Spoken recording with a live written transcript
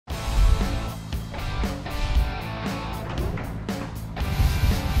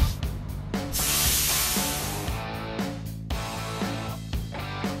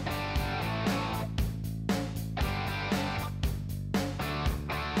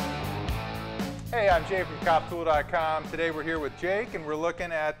Hey, I'm Jay from CopTool.com. Today we're here with Jake and we're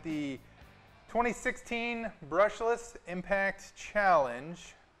looking at the 2016 Brushless Impact Challenge.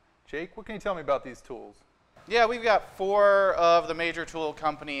 Jake, what can you tell me about these tools? Yeah, we've got 4 of the major tool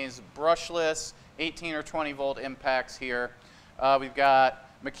companies, Brushless, 18 or 20 volt impacts here. We've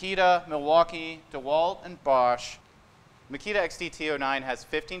got Makita, Milwaukee, Dewalt, and Bosch. Makita XD-T09 has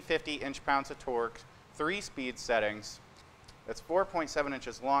 1550 inch-pounds of torque, 3 speed settings. It's 4.7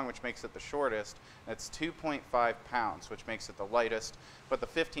 inches long, which makes it the shortest. And it's 2.5 pounds, which makes it the lightest. But the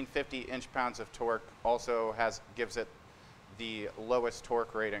 1550 inch-pounds of torque also gives it the lowest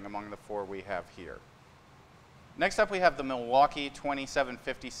torque rating among the 4 we have here. Next up, we have the Milwaukee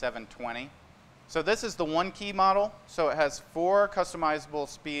 2750-720. So this is the one-key model. So it has 4 customizable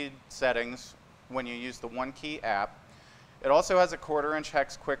speed settings when you use the one-key app. It also has a 1/4 inch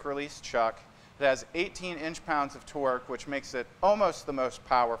hex quick-release chuck. It has 18 inch-pounds of torque, which makes it almost the most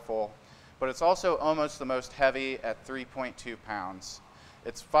powerful, but it's also almost the most heavy at 3.2 pounds.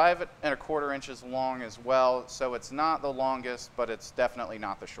 It's 5¼ inches long as well, so it's not the longest, but it's definitely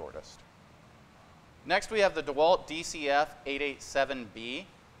not the shortest. Next, we have the Dewalt DCF 887B.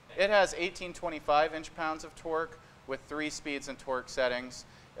 It has 1825 inch-pounds of torque with 3 speeds and torque settings.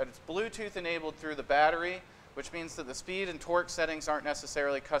 It's Bluetooth enabled through the battery, which means that the speed and torque settings aren't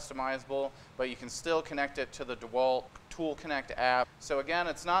necessarily customizable, but you can still connect it to the Dewalt Tool Connect app. So again,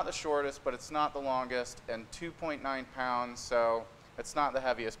 it's not the shortest, but it's not the longest, and 2.9 pounds, so it's not the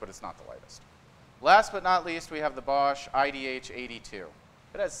heaviest, but it's not the lightest. Last but not least, we have the Bosch IDH82.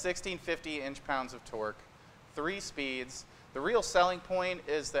 It has 1650 inch-pounds of torque, 3 speeds. The real selling point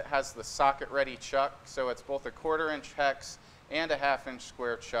is that it has the socket-ready chuck, so it's both a 1/4 inch hex and a 1/2 inch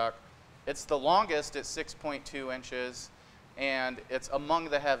square chuck. It's the longest at 6.2 inches, and it's among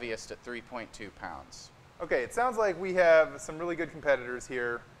the heaviest at 3.2 pounds. Okay, it sounds like we have some really good competitors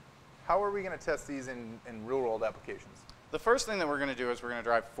here. How are we going to test these in real-world applications? The first thing that we're going to do is we're going to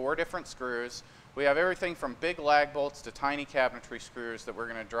drive 4 different screws. We have everything from big lag bolts to tiny cabinetry screws that we're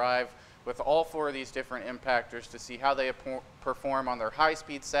going to drive with all 4 of these different impactors to see how they perform on their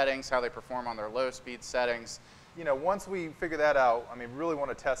high-speed settings, how they perform on their low-speed settings. You know, once we figure that out, I mean, we really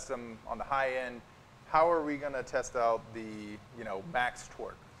want to test them on the high end. How are we going to test out the, max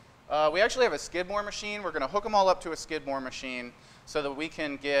torque? We actually have a Skidmore machine. We're going to hook them all up to a Skidmore machine so that we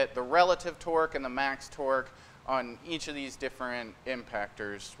can get the relative torque and the max torque on each of these different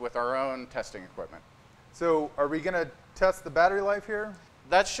impactors with our own testing equipment. So are we going to test the battery life here?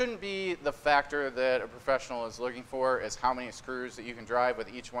 That shouldn't be the factor that a professional is looking for, is how many screws that you can drive with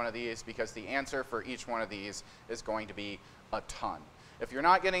each one of these, because the answer for each one of these is going to be a ton. If you're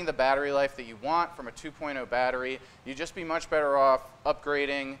not getting the battery life that you want from a 2.0 battery, you'd just be much better off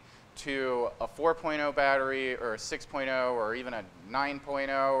upgrading to a 4.0 battery or a 6.0 or even a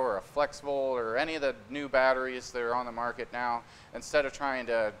 9.0 or a FlexVolt or any of the new batteries that are on the market now, instead of trying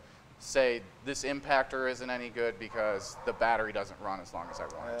to say this impactor isn't any good because the battery doesn't run as long as I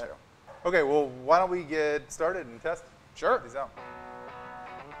want it to. Okay, well, why don't we get started and test Sure. these out?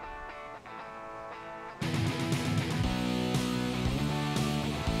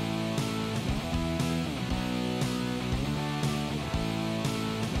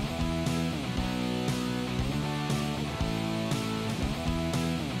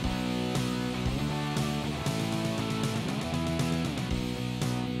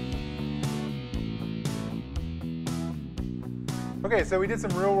 Okay, so we did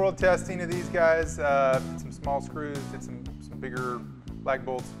some real-world testing of these guys. Did some small screws, did some bigger lag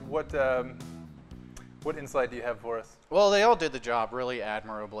bolts. What insight do you have for us? Well, they all did the job really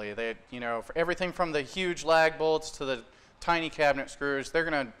admirably. They, for everything from the huge lag bolts to the tiny cabinet screws, they're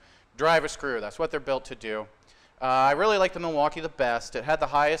going to drive a screw. That's what they're built to do. I really like the Milwaukee the best. It had the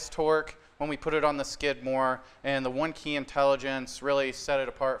highest torque when we put it on the Skidmore, and the one-key intelligence really set it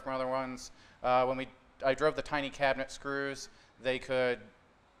apart from other ones. I drove the tiny cabinet screws, they could,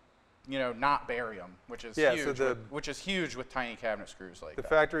 not bury them, which is huge. So which is huge with tiny cabinet screws like that. The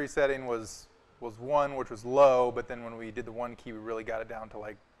factory setting was 1, which was low, but then when we did the one key, we really got it down to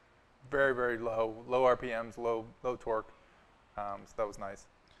like very, very low RPMs, low torque. So that was nice.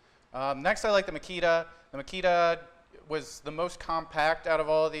 Next, I like the Makita. The Makita was the most compact out of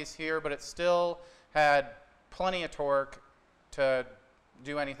all of these here, but it still had plenty of torque to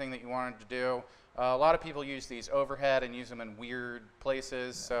do anything that you wanted to do. A lot of people use these overhead and use them in weird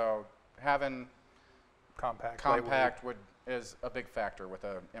places, so having compact is a big factor with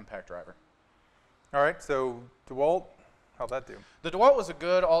an impact driver. All right, so Dewalt, how'd that do? The Dewalt was a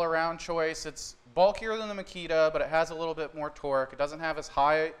good all-around choice. It's bulkier than the Makita, but it has a little bit more torque. It doesn't have as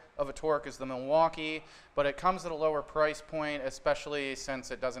high of a torque as the Milwaukee, but it comes at a lower price point, especially since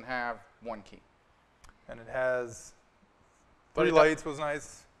it doesn't have one key. And it has But 3 it lights, was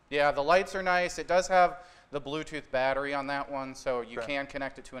nice. Yeah, the lights are nice. It does have the Bluetooth battery on that one, so you Okay. can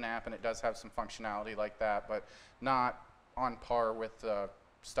connect it to an app, and it does have some functionality like that, but not on par with the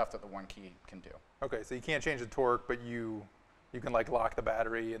stuff that the One Key can do. Okay, so you can't change the torque, but you can like lock the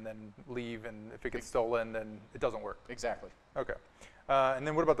battery and then leave, and if it gets stolen, then it doesn't work. Exactly. Okay. And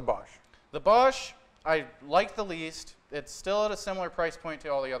then what about the Bosch? The Bosch, I like the least. It's still at a similar price point to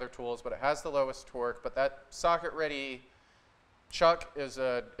all the other tools, but it has the lowest torque. But that socket-ready chuck is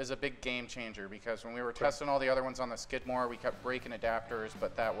a big game changer, because when we were testing all the other ones on the Skidmore, we kept breaking adapters,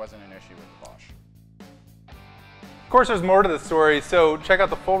 but that wasn't an issue with the Bosch. Of course, there's more to the story, so check out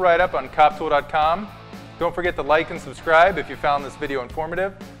the full write-up on coptool.com. Don't forget to like and subscribe if you found this video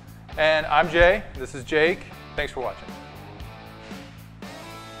informative. And I'm Jay, this is Jake. Thanks for watching.